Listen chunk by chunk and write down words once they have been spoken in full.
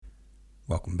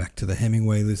Welcome back to the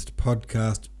Hemingway List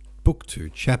podcast, Book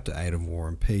 2, Chapter 8 of War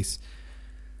and Peace.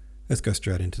 Let's go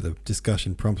straight into the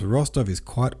discussion prompts. Rostov is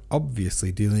quite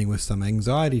obviously dealing with some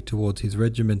anxiety towards his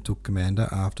regimental commander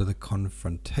after the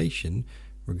confrontation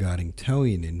regarding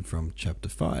Talyanin from Chapter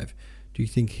 5. Do you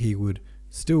think he would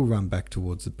still run back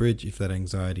towards the bridge if that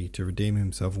anxiety to redeem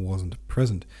himself wasn't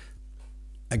present?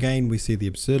 Again, we see the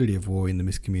absurdity of war in the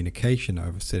miscommunication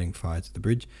over setting fire to the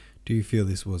bridge. Do you feel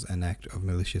this was an act of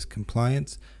malicious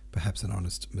compliance, perhaps an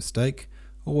honest mistake,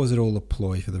 or was it all a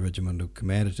ploy for the regimental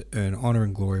commander to earn honour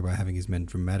and glory by having his men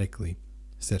dramatically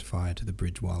set fire to the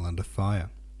bridge while under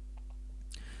fire?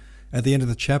 At the end of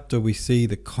the chapter, we see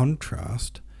the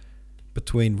contrast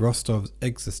between Rostov's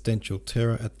existential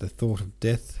terror at the thought of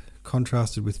death,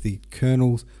 contrasted with the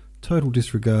colonel's total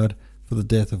disregard for the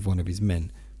death of one of his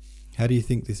men. How do you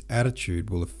think this attitude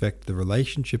will affect the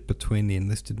relationship between the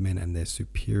enlisted men and their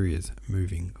superiors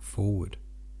moving forward?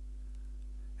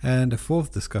 And a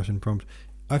fourth discussion prompt.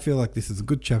 I feel like this is a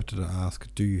good chapter to ask,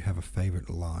 do you have a favourite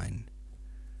line?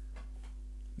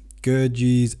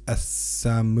 Gurgis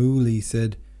Asamuli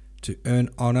said, to earn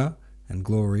honour and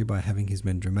glory by having his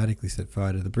men dramatically set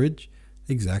fire to the bridge?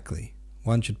 Exactly.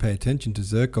 One should pay attention to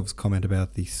Zherkov's comment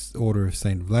about the Order of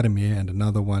St. Vladimir and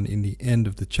another one in the end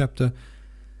of the chapter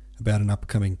about an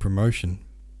upcoming promotion.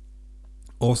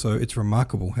 Also, it's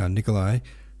remarkable how Nikolai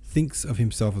thinks of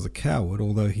himself as a coward,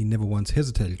 although he never once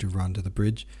hesitated to run to the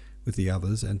bridge with the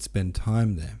others and spend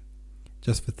time there,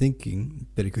 just for thinking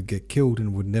that he could get killed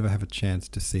and would never have a chance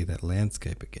to see that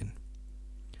landscape again.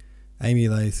 Amy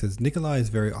Lay says, Nikolai is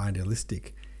very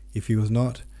idealistic. If he was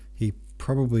not, he'd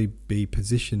probably be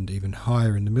positioned even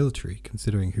higher in the military,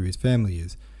 considering who his family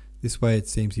is. This way it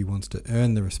seems he wants to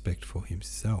earn the respect for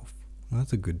himself. Well,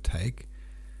 that's a good take.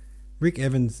 Rick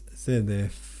Evans said their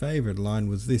favourite line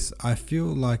was this: I feel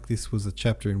like this was a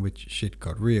chapter in which shit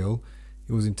got real.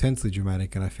 It was intensely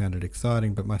dramatic and I found it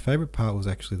exciting, but my favourite part was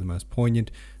actually the most poignant,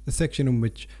 the section in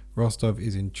which Rostov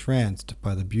is entranced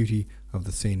by the beauty of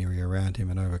the scenery around him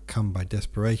and overcome by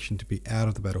desperation to be out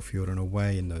of the battlefield and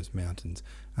away in those mountains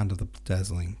under the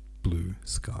dazzling blue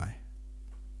sky.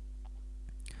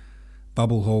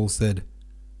 Bubble Hale said,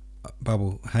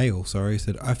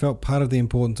 I felt part of the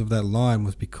importance of that line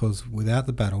was because without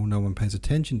the battle, no one pays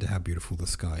attention to how beautiful the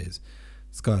sky is.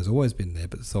 The sky has always been there,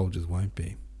 but the soldiers won't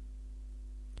be.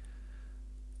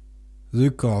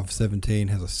 Zukov17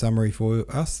 has a summary for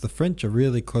us. The French are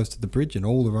really close to the bridge and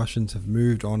all the Russians have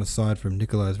moved on aside from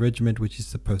Nikolai's regiment, which is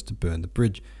supposed to burn the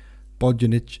bridge.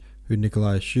 Bodjanich, who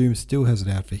Nikolai assumes still has it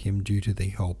out for him due to the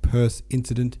whole purse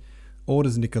incident,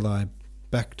 orders Nikolai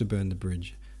back to burn the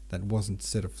bridge that wasn't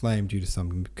set aflame due to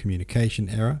some communication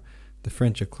error. The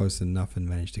French are close enough and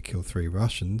managed to kill 3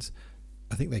 Russians.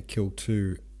 I think they killed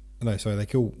 2. No, sorry, they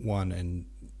killed 1 and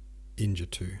injure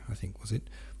 2, I think was it.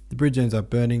 The bridge ends up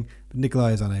burning, but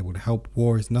Nikolai is unable to help.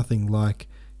 War is nothing like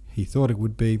he thought it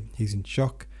would be. He's in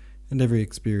shock, and every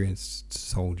experienced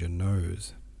soldier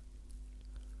knows.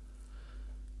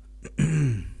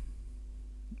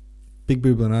 Big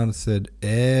Boo Banana said,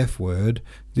 F word,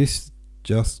 this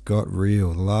just got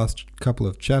real. The last couple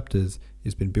of chapters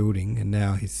he's been building and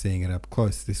now he's seeing it up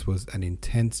close. This was an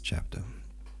intense chapter.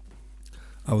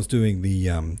 I was doing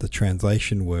the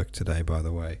translation work today, by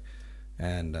the way,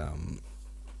 and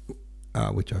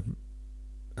which I've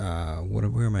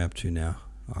where am I up to now?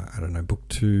 I don't know. Book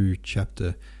 2,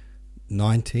 chapter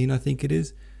 19, I think it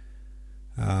is,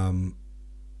 and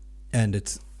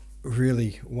it's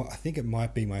really, I think it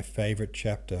might be my favorite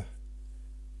chapter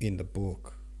in the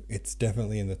book. It's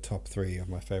definitely in the top 3 of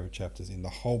my favourite chapters in the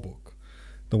whole book,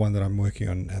 the one that I'm working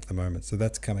on at the moment. So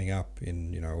that's coming up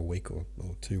in a week or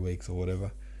 2 weeks or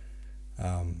whatever,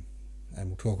 and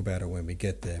we'll talk about it when we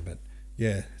get there. But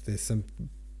yeah, there's some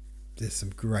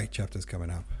great chapters coming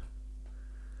up.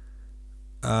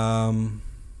 I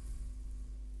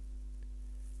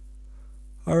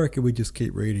reckon we just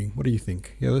keep reading. What do you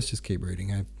think? Yeah, let's just keep reading.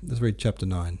 Hey? Let's read chapter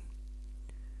 9.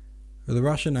 The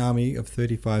Russian army of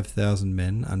 35,000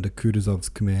 men under Kutuzov's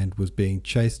command was being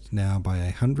chased now by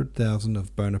 100,000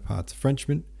 of Bonaparte's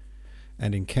Frenchmen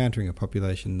and encountering a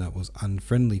population that was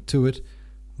unfriendly to it,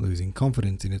 losing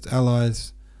confidence in its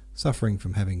allies, suffering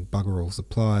from having bugger all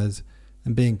supplies,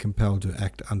 and being compelled to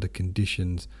act under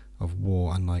conditions of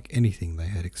war unlike anything they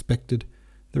had expected.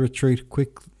 They retreated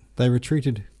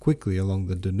quickly along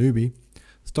the Danube,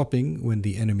 stopping when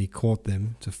the enemy caught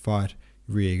them to fight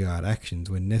rearguard actions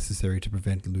when necessary to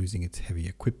prevent losing its heavy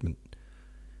equipment.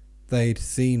 They'd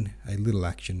seen a little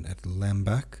action at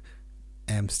Lambach,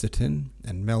 Amstetten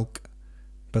and Melk,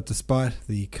 but despite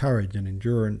the courage and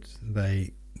endurance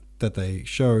that they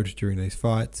showed during these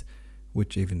fights,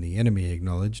 which even the enemy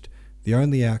acknowledged, The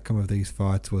only outcome of these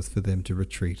fights was for them to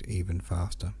retreat even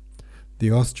faster.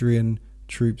 The Austrian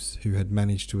troops who had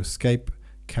managed to escape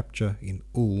capture in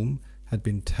Ulm had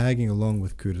been tagging along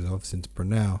with Kutuzov since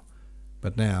Braunau,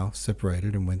 but now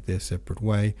separated and went their separate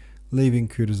way, leaving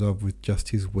Kutuzov with just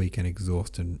his weak and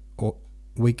exhausted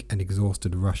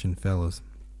Russian fellows.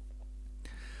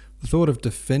 The thought of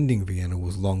defending Vienna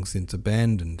was long since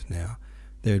abandoned now.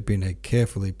 There had been a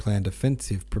carefully planned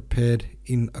offensive prepared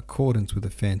in accordance with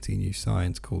a fancy new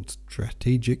science called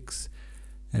strategics,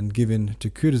 and given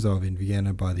to Kutuzov in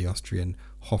Vienna by the Austrian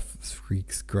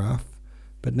Hofkriegsgraf.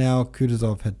 But now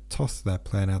Kutuzov had tossed that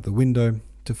plan out the window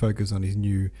to focus on his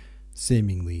new,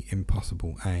 seemingly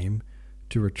impossible aim,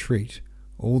 to retreat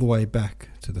all the way back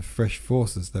to the fresh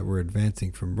forces that were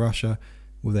advancing from Russia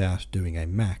without doing a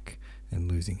MAC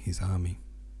and losing his army.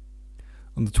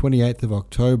 On the 28th of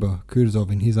October,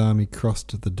 Kutuzov and his army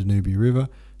crossed the Danube River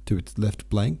to its left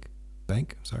bank,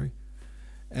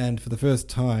 and for the first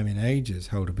time in ages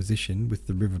held a position with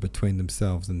the river between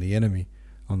themselves and the enemy.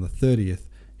 On the 30th,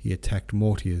 he attacked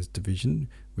Mortier's division,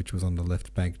 which was on the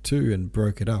left bank too, and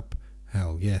broke it up.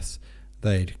 Hell yes,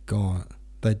 they'd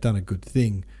done a good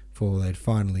thing, for they'd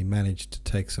finally managed to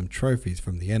take some trophies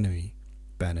from the enemy,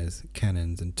 banners,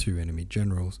 cannons, and 2 enemy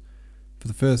generals. For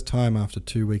the first time after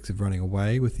 2 weeks of running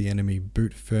away, with the enemy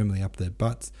boot firmly up their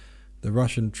butts, the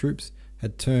Russian troops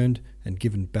had turned and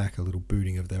given back a little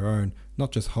booting of their own,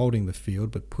 not just holding the field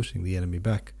but pushing the enemy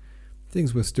back.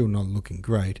 Things were still not looking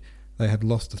great. They had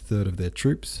lost a third of their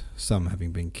troops, some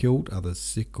having been killed, others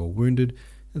sick or wounded,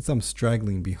 and some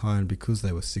straggling behind because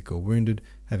they were sick or wounded,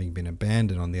 having been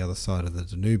abandoned on the other side of the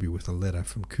Danube with a letter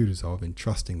from Kutuzov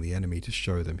entrusting the enemy to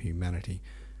show them humanity.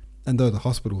 And though the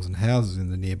hospitals and houses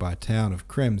in the nearby town of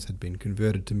Krems had been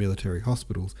converted to military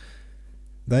hospitals,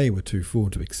 they were too full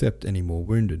to accept any more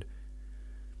wounded.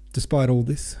 Despite all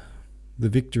this, the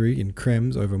victory in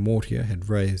Krems over Mortier had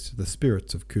raised the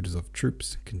spirits of Kutuzov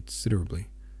troops considerably.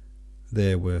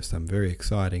 There were some very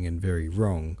exciting and very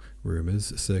wrong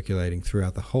rumours circulating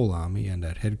throughout the whole army and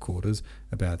at headquarters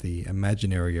about the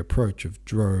imaginary approach of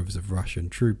droves of Russian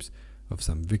troops, of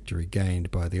some victory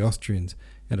gained by the Austrians,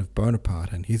 and of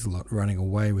Bonaparte and his lot running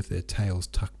away with their tails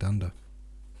tucked under.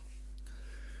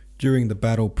 During the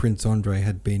battle, Prince Andrei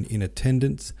had been in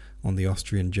attendance on the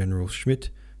Austrian General Schmidt,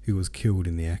 who was killed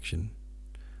in the action.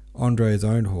 Andrei's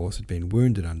own horse had been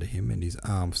wounded under him and his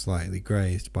arm slightly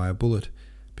grazed by a bullet.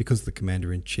 Because the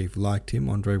commander-in-chief liked him,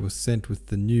 Andrei was sent with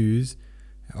the news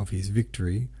of his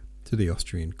victory to the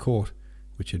Austrian court,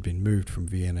 which had been moved from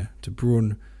Vienna to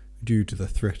Brunn due to the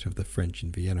threat of the French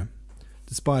in Vienna.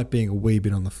 Despite being a wee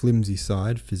bit on the flimsy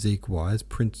side, physique-wise,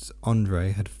 Prince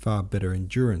Andrei had far better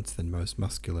endurance than most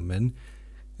muscular men,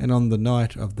 and on the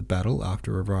night of the battle,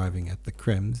 after arriving at the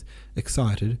Krems,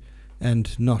 excited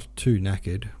and not too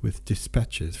knackered, with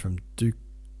dispatches from Dokhturov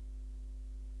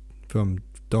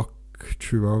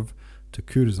to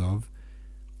Kutuzov,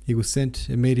 he was sent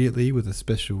immediately with a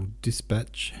special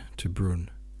dispatch to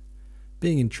Brunn.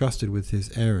 Being entrusted with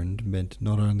his errand meant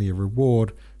not only a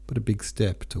reward, but a big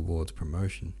step towards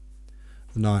promotion.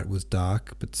 The night was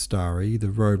dark but starry. The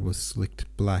road was slicked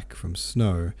black from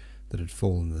snow that had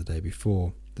fallen the day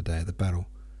before, the day of the battle.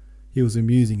 He was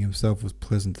amusing himself with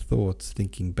pleasant thoughts,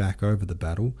 thinking back over the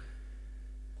battle,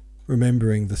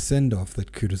 remembering the send-off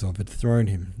that Kutuzov had thrown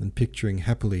him, and picturing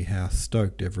happily how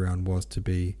stoked everyone was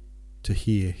going to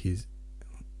hear his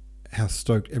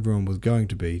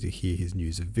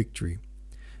news of victory.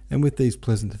 And with these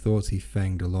pleasant thoughts he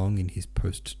fanged along in his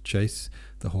post-chase,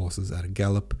 the horses at a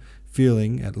gallop,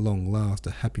 feeling at long last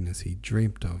a happiness he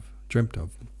dreamt of.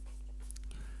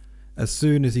 As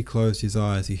soon as he closed his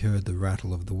eyes, he heard the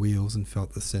rattle of the wheels and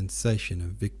felt the sensation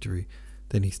of victory.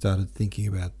 Then he started thinking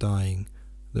about dying,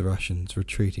 the Russians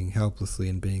retreating helplessly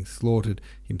and being slaughtered,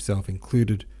 himself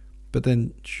included, but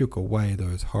then shook away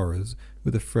those horrors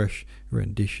with a fresh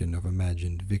rendition of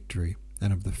imagined victory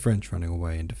and of the French running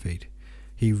away in defeat.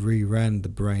 He reran the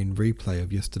brain replay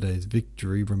of yesterday's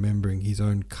victory, remembering his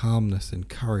own calmness and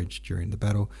courage during the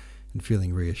battle, and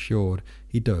feeling reassured,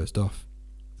 he dozed off.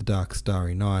 The dark,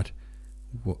 starry night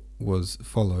was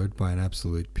followed by an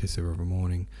absolute pisser of a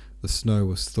morning. The snow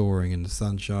was thawing in the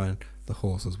sunshine, the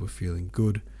horses were feeling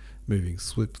good, moving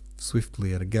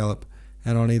swiftly at a gallop,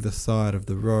 and on either side of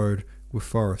the road were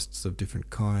forests of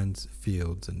different kinds,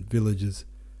 fields and villages.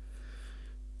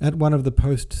 At one of the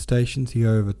post stations he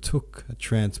overtook a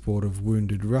transport of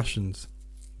wounded Russians.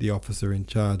 The officer in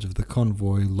charge of the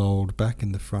convoy lolled back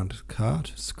in the front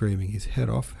cart, screaming his head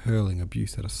off, hurling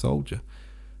abuse at a soldier.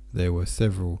 There were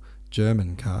several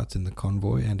German carts in the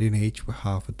convoy, and in each were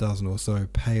half a dozen or so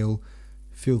pale,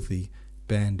 filthy,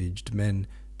 bandaged men,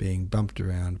 being bumped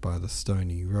around by the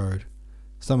stony road.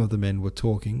 Some of the men were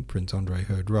talking. Prince Andrei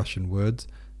heard Russian words.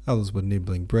 Others were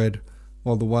nibbling bread,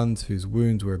 while the ones whose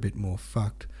wounds were a bit more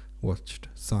fucked watched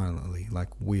silently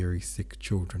like weary, sick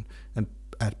children and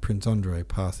at Prince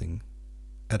Andrei's passing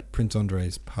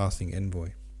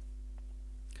envoy.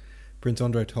 Prince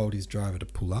Andrei told his driver to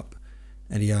pull up,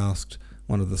 and he asked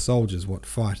one of the soldiers what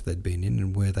fight they'd been in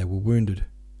and where they were wounded.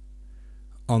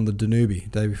 "On the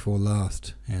Danube, day before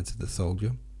last," answered the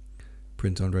soldier.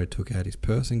 Prince Andrei took out his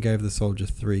purse and gave the soldier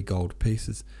 3 gold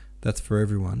pieces. "That's for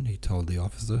everyone," he told the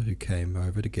officer who came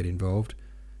over to get involved.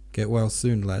 "Get well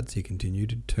soon, lads," he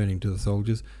continued, turning to the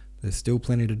soldiers. "There's still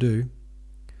plenty to do."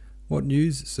 "What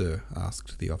news, sir?"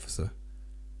 asked the officer,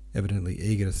 evidently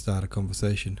eager to start a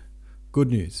conversation. "Good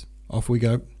news. Off we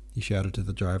go," he shouted to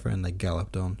the driver, and they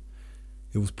galloped on.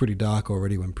 It was pretty dark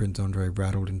already when Prince Andrei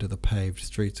rattled into the paved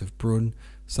streets of Brunn,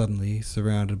 suddenly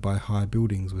surrounded by high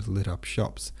buildings with lit-up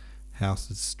shops,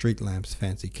 houses, street lamps,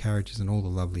 fancy carriages, and all the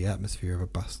lovely atmosphere of a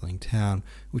bustling town,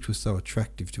 which was so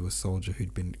attractive to a soldier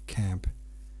who'd been at camp.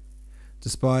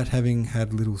 Despite having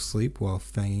had little sleep while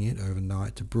fanging it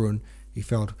overnight to Brunn, he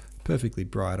felt perfectly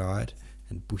bright-eyed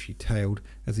and bushy-tailed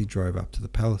as he drove up to the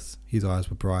palace. His eyes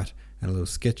were bright and a little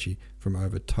sketchy from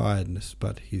overtiredness,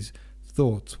 but his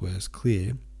thoughts were as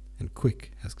clear and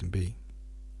quick as can be.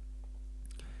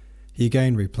 He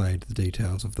again replayed the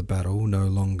details of the battle, no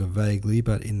longer vaguely,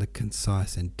 but in the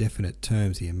concise and definite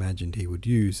terms he imagined he would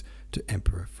use to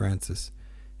Emperor Francis.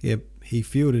 He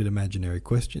fielded imaginary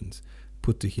questions,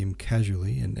 put to him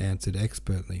casually and answered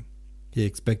expertly. He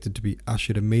expected to be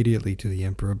ushered immediately to the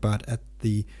Emperor, but at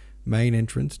the main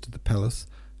entrance to the palace,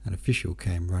 an official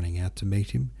came running out to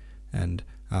meet him, and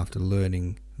after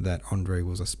learning that Andrei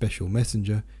was a special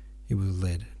messenger, he was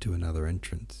led to another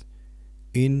entrance.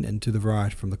 "In and to the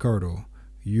right from the corridor,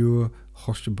 Your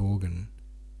Hochgeborgen.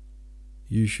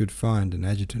 You should find an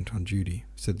adjutant on duty,"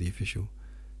 said the official.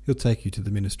 "He'll take you to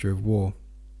the Minister of War."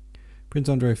 Prince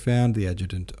Andrei found the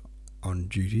adjutant on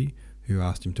duty, who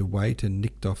asked him to wait, and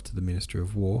nicked off to the Minister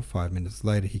of War. 5 minutes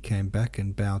later he came back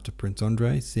and bowed to Prince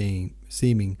Andrei,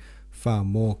 seeming far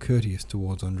more courteous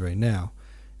towards Andrei now,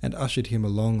 and ushered him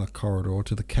along a corridor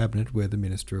to the cabinet where the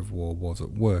Minister of War was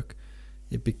at work.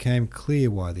 It became clear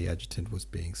why the adjutant was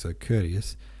being so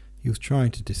courteous. He was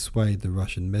trying to dissuade the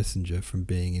Russian messenger from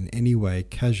being in any way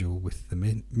casual with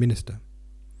the minister.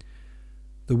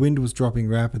 The wind was dropping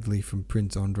rapidly from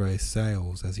Prince Andrei's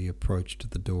sails as he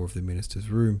approached the door of the minister's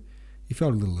room. He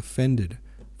felt a little offended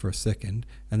for a second,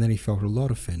 and then he felt a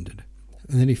lot offended,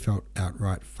 and then he felt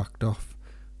outright fucked off,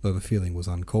 though the feeling was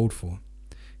uncalled for.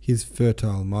 His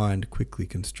fertile mind quickly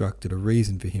constructed a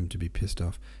reason for him to be pissed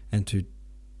off and to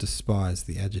despise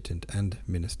the adjutant and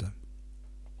minister.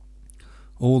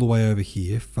 All the way over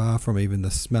here, far from even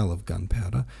the smell of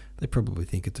gunpowder, they probably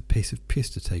think it's a piece of piss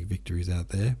to take victories out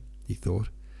there, he thought.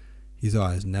 His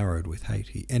eyes narrowed with hate.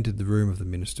 He entered the room of the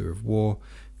Minister of War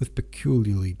with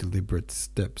peculiarly deliberate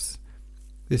steps.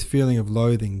 This feeling of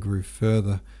loathing grew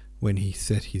further when he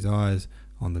set his eyes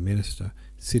on the minister,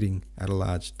 sitting at a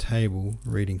large table,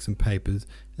 reading some papers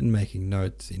and making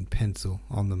notes in pencil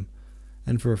on them,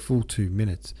 and for a full 2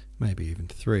 minutes, maybe even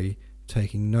 3,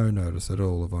 taking no notice at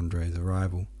all of Andrei's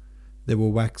arrival. There were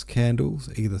wax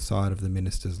candles either side of the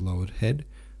minister's lowered head,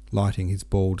 lighting his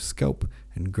bald scalp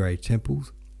and grey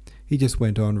temples. He just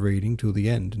went on reading till the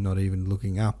end, not even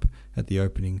looking up at the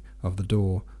opening of the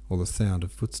door or the sound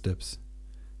of footsteps.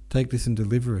 "Take this and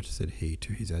deliver it," said he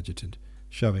to his adjutant,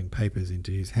 shoving papers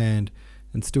into his hand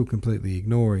and still completely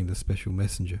ignoring the special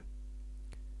messenger.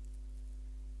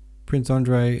 Prince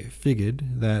Andrei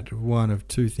figured that one of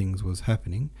 2 things was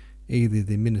happening. Either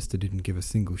the minister didn't give a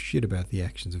single shit about the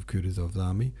actions of Kutuzov's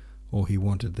army, or he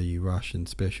wanted the Russian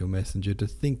special messenger to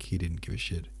think he didn't give a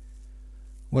shit.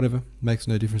 "Whatever, makes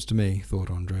no difference to me," thought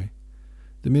Andrei.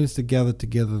 The minister gathered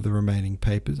together the remaining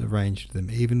papers, arranged them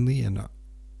evenly,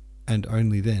 and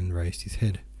only then raised his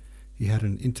head. He had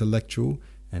an intellectual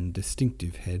and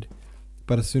distinctive head,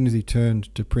 but as soon as he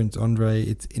turned to Prince Andrei,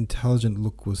 its intelligent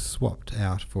look was swapped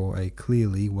out for a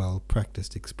clearly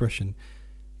well-practiced expression.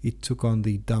 It took on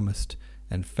the dumbest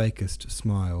and fakest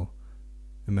smile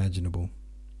imaginable.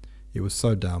 It was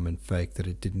so dumb and fake that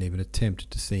it didn't even attempt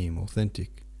to seem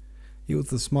authentic. It was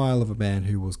the smile of a man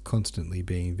who was constantly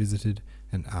being visited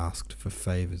and asked for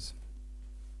favours.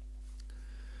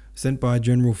 "Sent by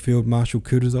General Field Marshal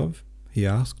Kutuzov?" he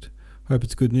asked. "Hope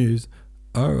it's good news."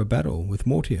 "Oh, a battle with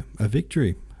Mortier, a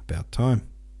victory. About time."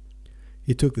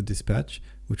 He took the dispatch,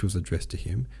 which was addressed to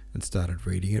him, and started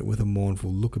reading it with a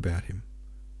mournful look about him.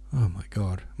 "Oh,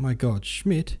 my God,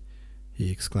 Schmidt!" he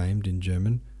exclaimed in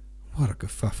German. "What a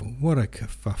kerfuffle, what a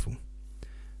kerfuffle!"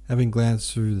 Having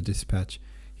glanced through the dispatch,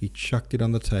 he chucked it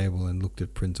on the table and looked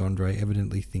at Prince Andrei,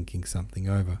 evidently thinking something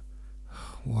over.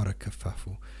 What a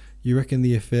kerfuffle. You reckon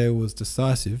the affair was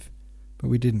decisive, but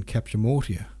we didn't capture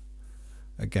Mortier?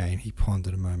 Again he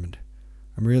pondered a moment.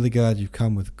 I'm really glad you've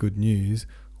come with good news,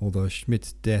 although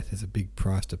Schmidt's death is a big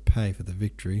price to pay for the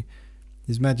victory.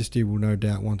 His Majesty will no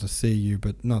doubt want to see you,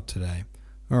 but not today.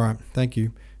 All right, thank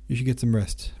you. You should get some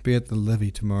rest. Be at the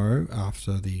levee tomorrow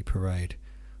after the parade.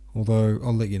 Although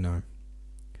I'll let you know.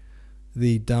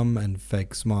 The dumb and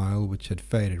fake smile, which had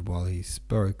faded while he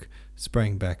spoke,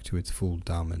 sprang back to its full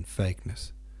dumb and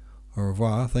fakeness. Au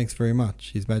revoir, thanks very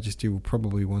much. His Majesty will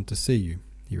probably want to see you,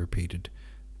 he repeated,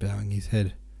 bowing his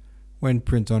head. When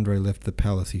Prince Andrei left the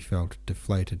palace, he felt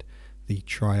deflated. The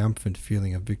triumphant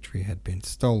feeling of victory had been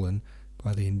stolen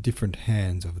by the indifferent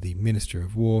hands of the Minister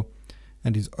of War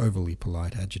and his overly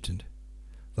polite adjutant.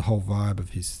 The whole vibe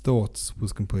of his thoughts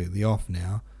was completely off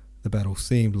now. The battle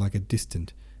seemed like a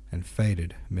distant and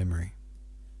faded memory.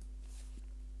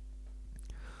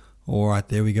 Alright,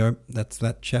 there we go. That's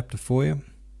that chapter for you.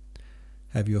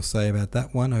 Have your say about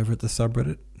that one over at the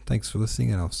subreddit. Thanks for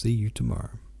listening, and I'll see you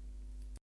tomorrow.